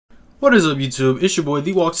What is up, YouTube? It's your boy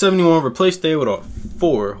TheWalk71. Replace day with a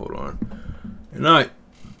 4. Hold on. And I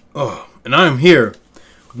am here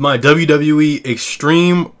with my WWE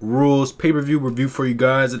Extreme Rules pay-per-view review for you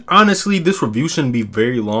guys. And honestly, this review shouldn't be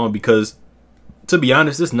very long because, to be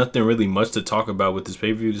honest, there's nothing really much to talk about with this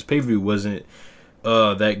pay-per-view. This pay-per-view wasn't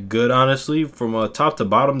that good, honestly. From top to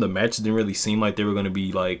bottom, the matches didn't really seem like they were going to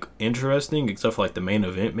be like interesting, except for like the main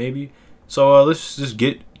event maybe. So let's just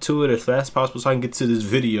get to it as fast as possible so I can get to this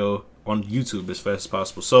video on YouTube as fast as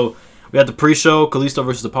possible. So we got the pre-show, Kalisto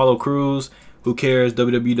versus Apollo Crews. Who cares?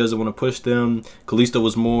 WWE doesn't want to push them. Kalisto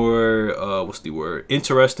was more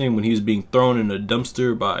interesting when he was being thrown in a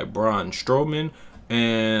dumpster by Braun Strowman.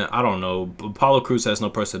 And I don't know, Apollo Crews has no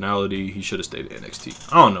personality. He should have stayed at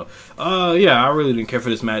NXT. I don't know. Yeah, I really didn't care for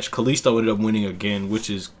this match. Kalisto ended up winning again, which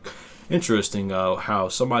is interesting. How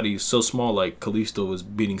somebody so small like Kalisto was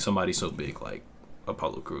beating somebody so big like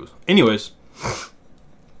Apollo Crews. Anyways,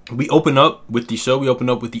 we open up with the show. We open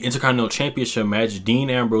up with the Intercontinental Championship match, Dean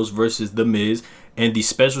Ambrose versus The Miz. And the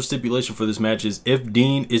special stipulation for this match is if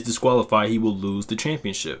Dean is disqualified, he will lose the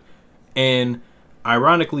championship. And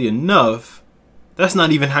ironically enough, that's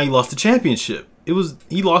not even how he lost the championship.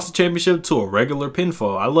 He lost the championship to a regular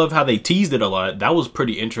pinfall. I love how they teased it a lot. That was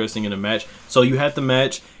pretty interesting in the match. So you had the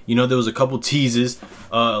match. You know, there was a couple teases.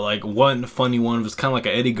 Like one funny one was kind of like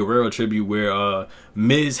an Eddie Guerrero tribute where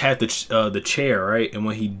Miz had the chair, right? And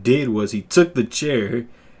what he did was he took the chair.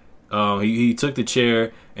 He took the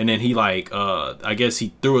chair and then he I guess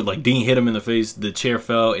he threw it, like Dean hit him in the face. The chair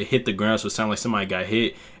fell. It hit the ground, so it sounded like somebody got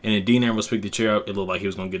hit. And then Dean Ambrose picked the chair up. It looked like he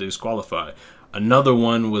was going to get disqualified. Another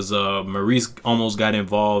one was Maurice almost got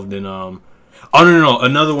involved in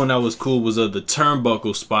another one that was cool was the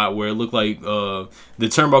turnbuckle spot where it looked like the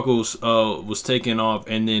turnbuckle was taken off,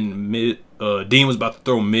 and then Dean was about to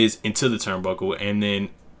throw Miz into the turnbuckle, and then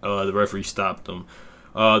the referee stopped him.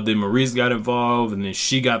 Then Maurice got involved, and then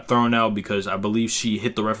she got thrown out because I believe she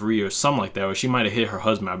hit the referee or something like that, or she might have hit her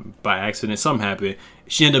husband by accident. Something happened.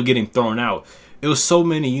 She ended up getting thrown out. It was so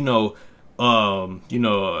many,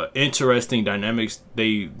 interesting dynamics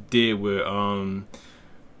they did with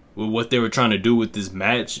what they were trying to do with this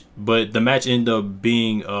match. But the match ended up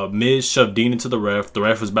being Miz shoved Dean into the ref. The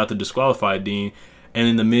ref was about to disqualify Dean, and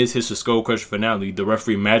then the Miz hits the skull crusher finale. The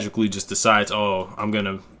referee magically just decides, oh, I'm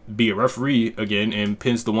gonna be a referee again, and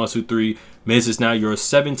pins the 1, 2, 3. Miz is now your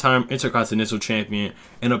 7-time Intercontinental Champion,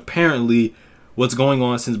 and apparently what's going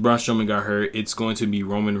on since Braun Strowman got hurt, it's going to be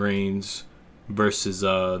Roman Reigns versus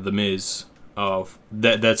The Miz.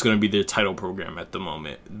 That's going to be their title program at the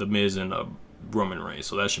moment, The Miz and Roman Reigns,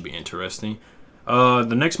 so that should be interesting. The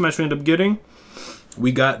next match we end up getting,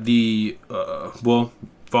 we got the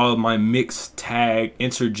follow my mixed tag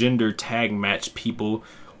intergender tag match, people.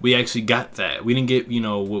 We actually got that. We didn't get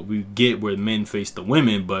what we get where men face the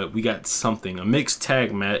women, but we got something, a mixed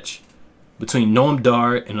tag match between Noam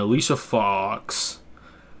Dar and Alicia Fox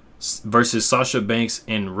versus Sasha Banks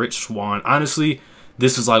and Rich Swann. Honestly,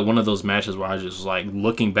 this is like one of those matches where I just was like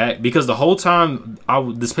looking back, because the whole time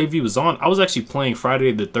this pay-per-view was on, I was actually playing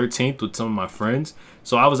Friday the 13th with some of my friends.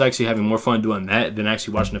 So I was actually having more fun doing that than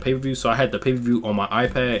actually watching the pay-per-view. So I had the pay-per-view on my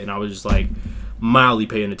iPad and I was just like mildly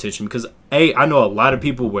paying attention because I know a lot of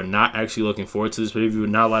people were not actually looking forward to this pay-per-view.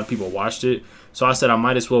 Not a lot of people watched it. So I said I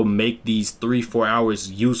might as well make these 3-4 hours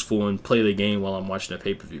useful and play the game while I'm watching the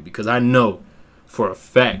pay-per-view, because I know for a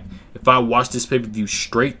fact if I watch this pay-per-view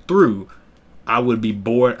straight through, I would be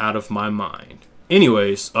bored out of my mind.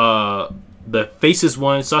 Anyways, the faces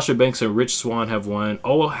won. Sasha Banks and Rich Swann have won.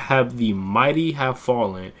 Oh, have the mighty have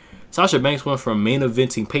fallen. Sasha Banks went from main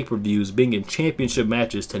eventing pay-per-views, being in championship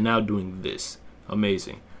matches, to now doing this.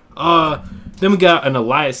 Amazing. Then we got an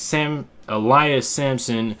Elias Samson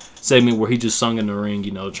segment where he just sung in the ring,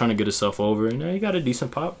 trying to get himself over, and he got a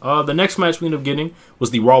decent pop. The next match we ended up getting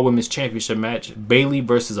was the Raw Women's Championship match, Bayley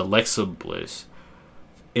versus Alexa Bliss,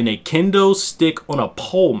 in a kendo stick on a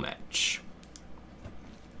pole match.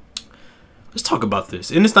 Let's talk about this.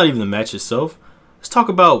 And it's not even the match itself. Let's talk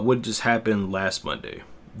about what just happened last Monday.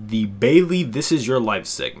 The Bayley This Is Your Life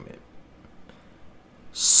segment.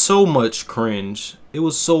 So much cringe. It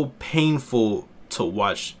was so painful to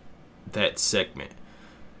watch that segment.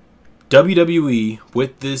 WWE,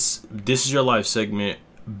 with this Is Your Life segment,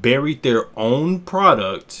 buried their own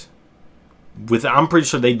product. I'm pretty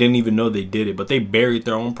sure they didn't even know they did it, but they buried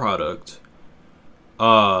their own product.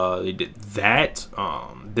 They did that.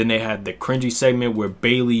 Then they had the cringy segment where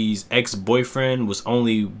Bayley's ex-boyfriend was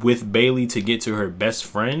only with Bayley to get to her best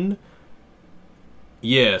friend.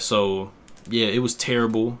 Yeah, so yeah, it was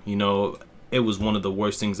terrible. It was one of the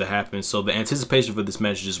worst things that happened. So the anticipation for this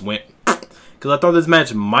match just went, because I thought this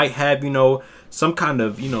match might have, some kind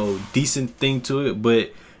of, you know, decent thing to it.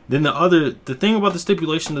 But then the thing about the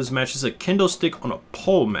stipulation of this match is a kendo stick on a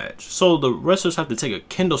pole match. So the wrestlers have to take a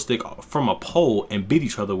kendo stick from a pole and beat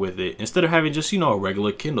each other with it instead of having just, you know, a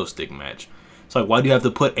regular kendo stick match. It's like, why do you have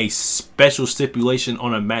to put a special stipulation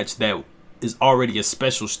on a match that is already a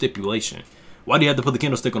special stipulation? Why do you have to put the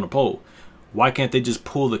kendo stick on a pole? Why can't they just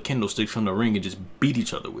pull the kendo stick from the ring and just beat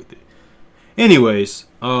each other with it? Anyways,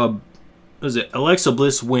 Alexa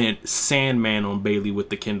Bliss went Sandman on Bayley with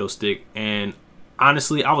the kendo stick, and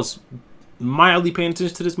honestly, I was mildly paying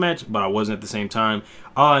attention to this match, but I wasn't at the same time.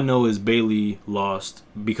 All I know is Bayley lost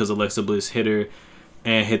because Alexa Bliss hit her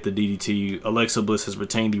and hit the DDT. Alexa Bliss has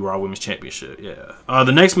retained the Raw Women's Championship. Yeah.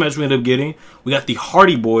 The next match we ended up getting, we got the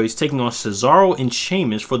Hardy Boys taking on Cesaro and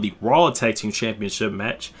Sheamus for the Raw Tag Team Championship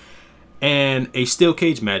match and a steel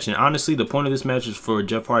cage match. And honestly, the point of this match is for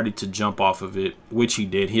Jeff Hardy to jump off of it, which he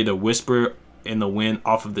did. He had a whisper in the wind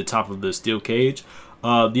off of the top of the steel cage.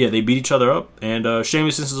 Yeah, they beat each other up, and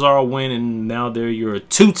Sheamus and Cesaro win, and now they're your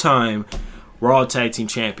two-time Raw Tag Team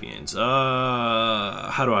Champions.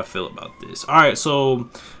 How do I feel about this? All right, so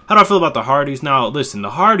how do I feel about the Hardys? Now, listen,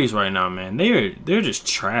 the Hardys right now, man, they're just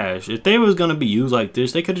trash. If they was gonna be used like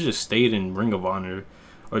this, they could have just stayed in Ring of Honor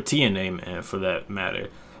or TNA, man, for that matter.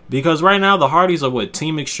 Because right now the Hardys are what,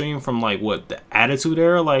 Team Extreme from like what, the Attitude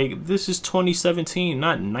Era? Like, this is 2017,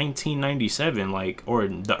 not 1997, like, or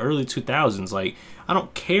the early 2000s. Like, I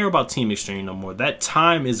don't care about Team Extreme no more. That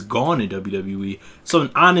time is gone in WWE. So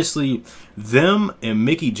honestly, them and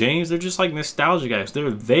Mickie James, they're just like nostalgia guys.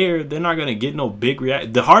 They're there. They're not gonna get no big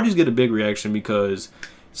reaction. The Hardys get a big reaction because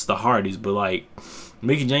it's the Hardys, but like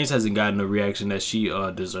Mickie James hasn't gotten the reaction that she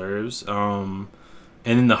deserves.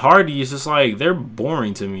 And then the Hardys, just like, they're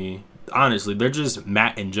boring to me. Honestly, they're just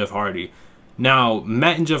Matt and Jeff Hardy. Now,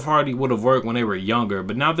 Matt and Jeff Hardy would have worked when they were younger,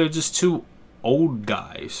 but now they're just two old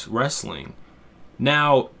guys wrestling.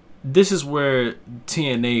 Now, this is where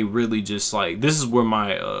TNA really just like, this is where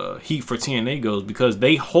my heat for TNA goes, because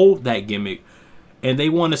they hold that gimmick and they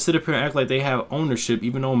want to sit up here and act like they have ownership,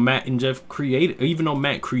 even though Matt created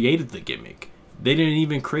the gimmick. They didn't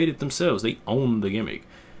even create it themselves. They own the gimmick.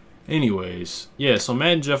 Anyways, yeah, so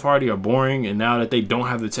Matt and Jeff Hardy are boring, and now that they don't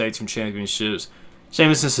have the tag team championships,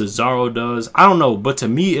 Sheamus and Cesaro does. I don't know, but to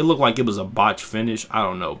me, it looked like it was a botch finish. I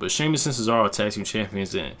don't know, but Sheamus and Cesaro are tag team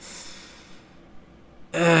champions, and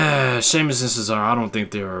Sheamus and Cesaro, I don't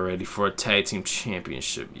think they're ready for a tag team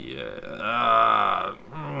championship yet. I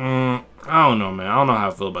don't know, man. I don't know how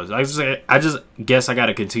I feel about this. I just guess I got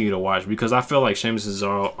to continue to watch, because I feel like Sheamus and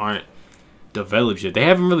Cesaro aren't developed yet. They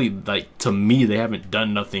haven't really, like, to me, they haven't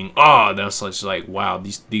done nothing. Oh, that's such like, wow,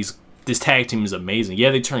 this tag team is amazing. Yeah,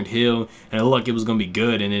 they turned heel and it looked like it was gonna be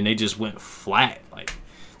good, and then they just went flat. Like,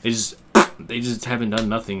 they just haven't done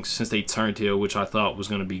nothing since they turned heel, which I thought was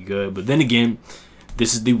gonna be good. But then again,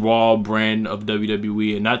 this is the Raw brand of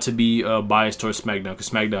WWE, and not to be biased towards SmackDown, because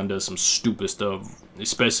SmackDown does some stupid stuff,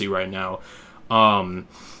 especially right now.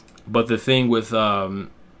 But the thing with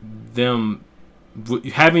them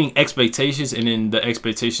having expectations, and then the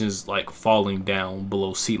expectations like falling down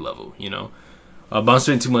below sea level, you know. But I'm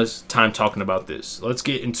spending too much time talking about this. Let's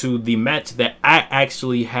get into the match that I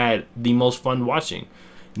actually had the most fun watching.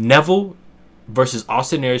 Neville versus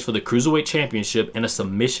Austin Aries for the Cruiserweight Championship in a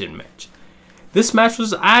submission match. This match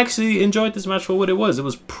was, I actually enjoyed this match for what it was. It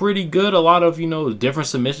was pretty good. A lot of, you know, different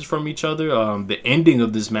submissions from each other. The ending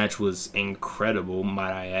of this match was incredible,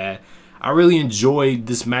 might I add. I really enjoyed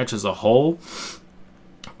this match as a whole.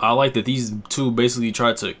 I like that these two basically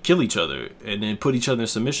tried to kill each other and then put each other in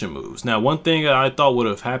submission moves. Now, one thing that I thought would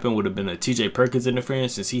have happened would have been a TJ Perkins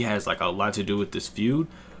interference, since he has like a lot to do with this feud.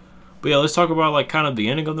 But yeah, let's talk about like kind of the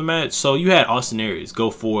ending of the match. So you had Austin Aries go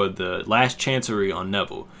for the last chancery on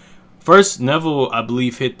Neville. First, Neville, I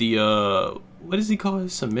believe, hit the what does he call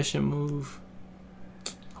his submission move?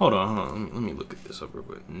 Hold on. Let me look at this up real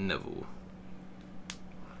quick. Neville.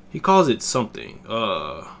 He calls it something.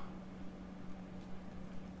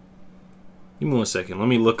 Give me 1 second. Let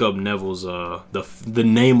me look up Neville's the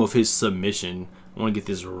name of his submission. I want to get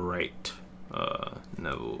this right.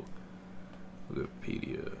 Neville.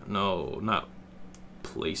 Wikipedia. No, not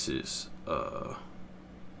places.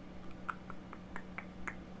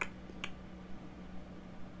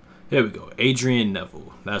 There we go. Adrian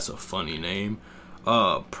Neville. That's a funny name.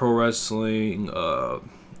 Pro wrestling.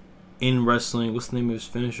 In wrestling. What's the name of his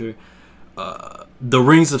finisher? The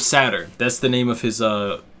Rings of Saturn. That's the name of his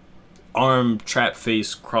arm trap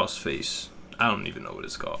face cross face. I don't even know what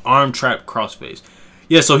it's called. Arm trap cross face.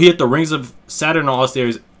 Yeah, so he hit the Rings of Saturn on Austin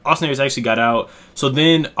Aries. Austin Aries actually got out. So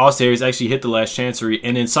then Austin Aries actually hit the last chancery,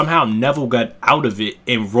 and then somehow Neville got out of it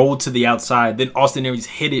and rolled to the outside. Then Austin Aries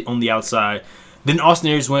hit it on the outside. Then Austin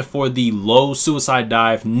Aries went for the low suicide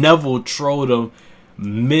dive. Neville trolled him.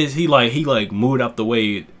 He moved out the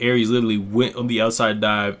way. Aries literally went on the outside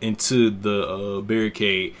dive into the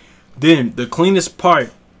barricade. Then the cleanest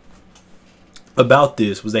part about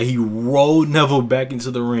this was that he rolled Neville back into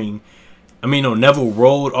the ring. I mean, no, Neville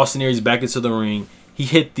rolled Austin Aries back into the ring. He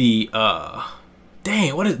hit the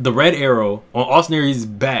the red arrow on Austin Aries'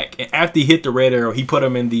 back, and after he hit the red arrow, he put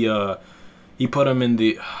him in the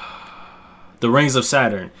rings of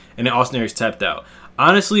Saturn, and then Austin Aries tapped out.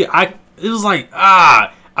 Honestly, I was like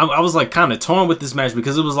kind of torn with this match,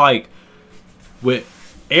 because it was like with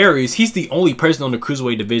Aries, he's the only person on the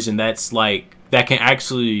cruiserweight division that's like that can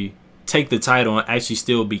actually take the title and actually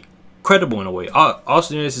still be credible in a way.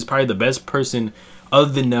 Austin Aries is probably the best person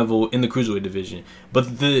other than Neville in the cruiserweight division.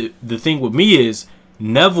 But the thing with me is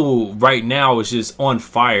Neville right now is just on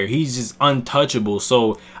fire. He's just untouchable.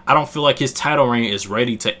 So I don't feel like his title reign is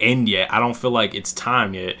ready to end yet. I don't feel like it's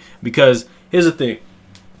time yet, because here's the thing: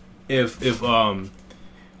 if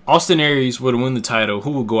Austin Aries were to win the title,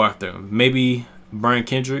 who would go after him? Maybe Brian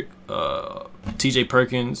Kendrick, TJ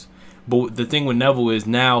Perkins. But the thing with Neville is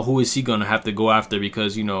now, who is he going to have to go after?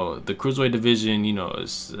 Because, you know, the cruiserweight division, you know,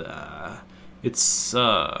 I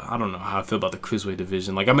don't know how I feel about the cruiserweight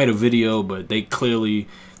division. Like, I made a video, but they clearly,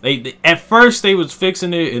 they at first they was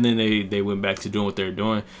fixing it, and then they went back to doing what they're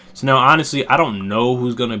doing. So now, honestly, I don't know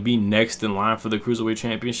who's going to be next in line for the cruiserweight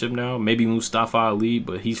championship now. Maybe Mustafa Ali,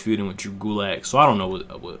 but he's feuding with Drew Gulak, so I don't know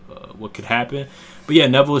what could happen. But yeah,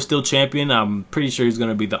 Neville is still champion. I'm pretty sure he's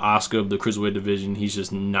going to be the Oscar of the cruiserweight division. He's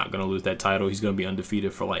just not going to lose that title. He's going to be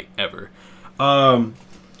undefeated for like ever. The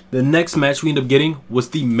next match we ended up getting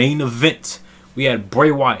was the main event. We had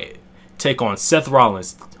Bray Wyatt take on Seth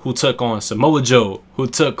Rollins, who took on Samoa Joe, who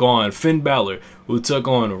took on Finn Balor, who took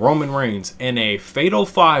on Roman Reigns in a Fatal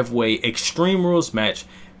 5-Way Extreme Rules match.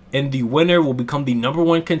 And the winner will become the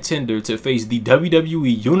 #1 contender to face the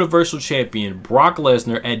WWE Universal Champion Brock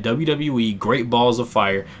Lesnar at WWE Great Balls of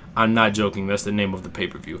Fire. I'm not joking. That's the name of the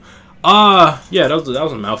pay-per-view. Yeah, that was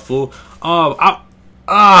a mouthful.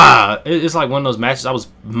 It's like one of those matches I was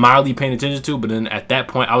mildly paying attention to, but then at that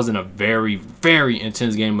point I was in a very, very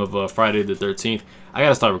intense game of Friday the 13th. I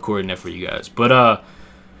gotta start recording that for you guys. But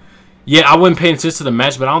yeah, I wasn't paying attention to the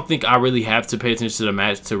match, but I don't think I really have to pay attention to the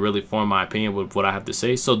match to really form my opinion with what I have to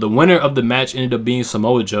say. So the winner of the match ended up being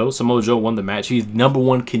Samoa Joe. Samoa Joe won the match. He's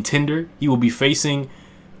 #1 contender. He will be facing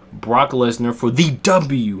Brock Lesnar for the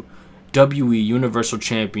WWE Universal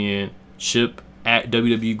Championship at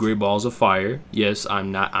WWE Great Balls of Fire. Yes,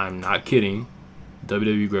 I'm not kidding.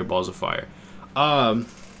 WWE Great Balls of Fire. Now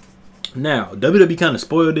WWE kind of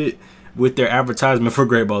spoiled it with their advertisement for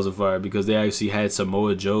Great Balls of Fire, because they actually had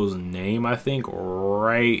Samoa Joe's name, I think,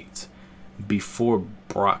 right before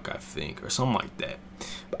Brock, I think, or something like that.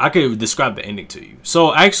 But I could describe the ending to you.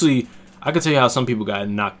 So actually, I could tell you how some people got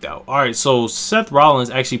knocked out. All right, so Seth Rollins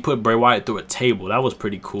actually put Bray Wyatt through a table. That was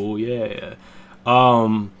pretty cool. Yeah.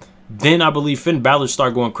 Then I believe Finn Balor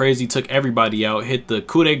started going crazy, took everybody out, hit the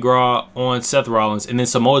coup de grace on Seth Rollins, and then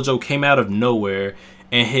Samoa Joe came out of nowhere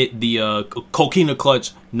and hit the Coquina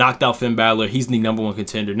Clutch, knocked out Finn Balor. He's the #1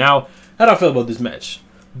 contender. Now, how do I feel about this match?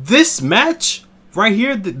 This match right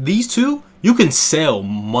here, these two, you can sell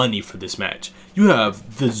money for this match. You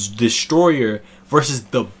have the Destroyer versus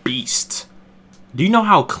the Beast. Do you know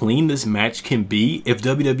how clean this match can be if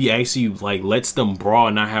WWE actually like lets them brawl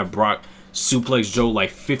and not have Brock suplex Joe like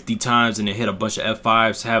 50 times and then hit a bunch of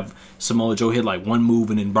F5s, have Samoa Joe hit like one move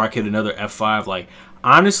and then Brock hit another F5? Like,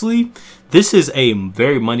 honestly, this is a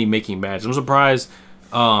very money-making match. I'm surprised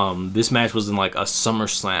this match wasn't like a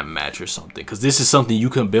SummerSlam match or something, because this is something you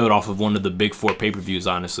can build off of one of the big 4 pay-per-views,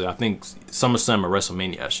 honestly. I think SummerSlam or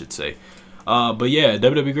WrestleMania, I should say. But yeah,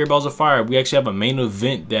 WWE Great Balls of Fire, we actually have a main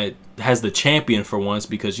event that has the champion for once,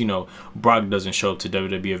 because, you know, Brock doesn't show up to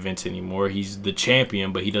WWE events anymore. He's the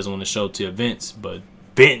champion, but he doesn't want to show up to events. But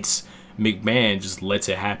Vince McMahon just lets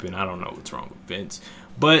it happen. I don't know what's wrong with Vince.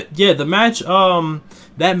 But yeah, the match,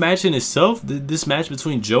 that match in itself, this match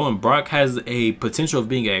between Joe and Brock has a potential of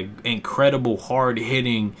being an incredible,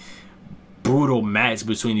 hard-hitting, brutal match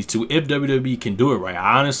between these two, if WWE can do it right.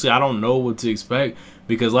 Honestly, I don't know what to expect,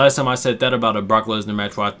 because last time I said that about a Brock Lesnar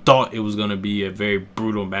match where I thought it was going to be a very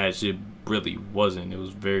brutal match, it really wasn't. It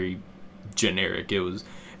was very generic.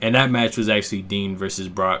 And that match was actually Dean versus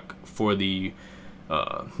Brock for the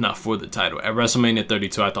not for the title. At WrestleMania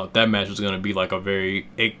 32, I thought that match was going to be like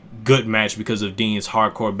a good match because of Dean's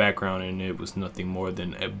hardcore background, and it was nothing more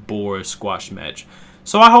than a bore squash match.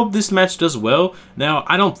 So I hope this match does well. Now,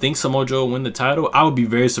 I don't think Samoa Joe will win the title. I would be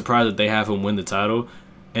very surprised if they have him win the title.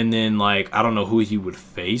 And then, like, I don't know who he would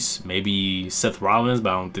face. Maybe Seth Rollins,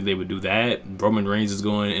 but I don't think they would do that. Roman Reigns is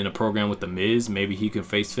going in a program with The Miz. Maybe he can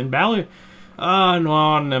face Finn Balor.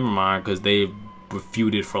 No, never mind, because they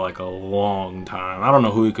feuded for, like, a long time. I don't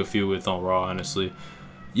know who he could feud with on Raw, honestly.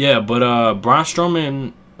 Yeah, but Braun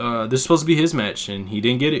Strowman, this is supposed to be his match, and he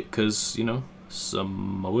didn't get it because, you know,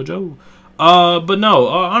 Samoa Joe. But no,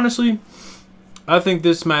 honestly, I think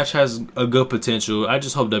this match has a good potential. I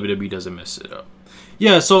just hope WWE doesn't mess it up.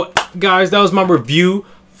 Yeah, so guys, that was my review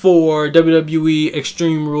for WWE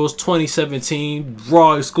Extreme Rules 2017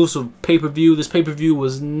 Raw exclusive pay-per-view. This pay-per-view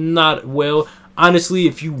was not well. Honestly,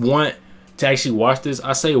 if you want to actually watch this,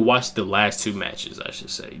 I say watch the last two matches, I should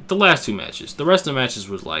say. The last two matches. The rest of the matches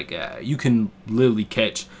was like, you can literally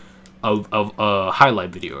catch a highlight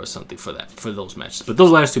video or something for those matches. But those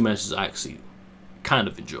last two matches I actually kind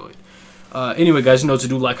of enjoyed. Anyway, guys, you know what to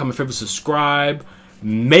do. Like, comment, favorite, subscribe.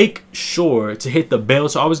 Make sure to hit the bell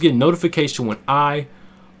so I always get notification when I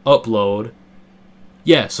upload.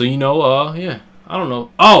 Yeah, so you know, yeah, I don't know.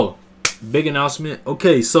 Oh, big announcement.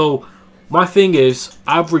 Okay, so my thing is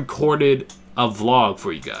I've recorded a vlog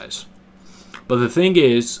for you guys. But the thing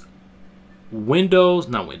is,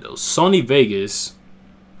 Sony Vegas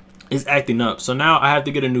is acting up. So now I have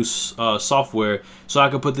to get a new software so I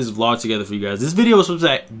can put this vlog together for you guys. This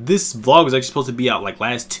vlog was actually supposed to be out like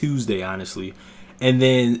last Tuesday, honestly. And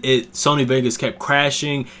then Sony Vegas kept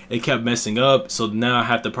crashing. It kept messing up. So now I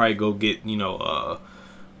have to probably go get, you know,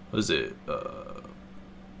 what is it?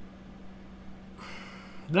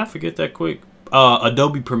 Did I forget that quick?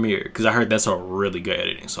 Adobe Premiere, because I heard that's a really good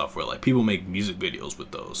editing software. Like, people make music videos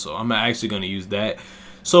with those. So I'm actually going to use that.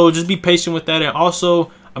 So just be patient with that. And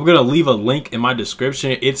also, I'm going to leave a link in my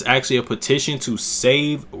description. It's actually a petition to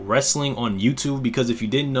save wrestling on YouTube, because if you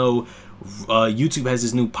didn't know, YouTube has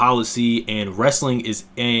this new policy and wrestling is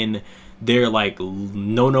in their like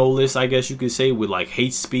no list, I guess you could say, with like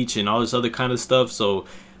hate speech and all this other kind of stuff. So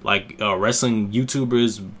like wrestling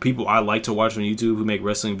YouTubers, people I like to watch on YouTube who make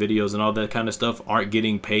wrestling videos and all that kind of stuff, aren't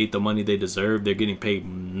getting paid the money they deserve. They're getting paid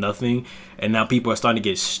nothing. And now people are starting to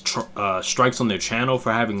get strikes on their channel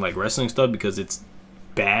for having like wrestling stuff because it's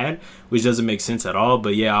bad, which doesn't make sense at all.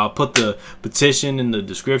 But yeah, I'll put the petition in the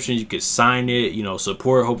description. You can sign it, you know,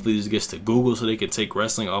 support. Hopefully this gets to Google so they can take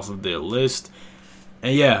wrestling off of their list.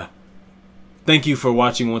 And yeah, thank you for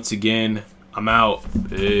watching once again. I'm out.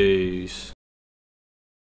 Peace.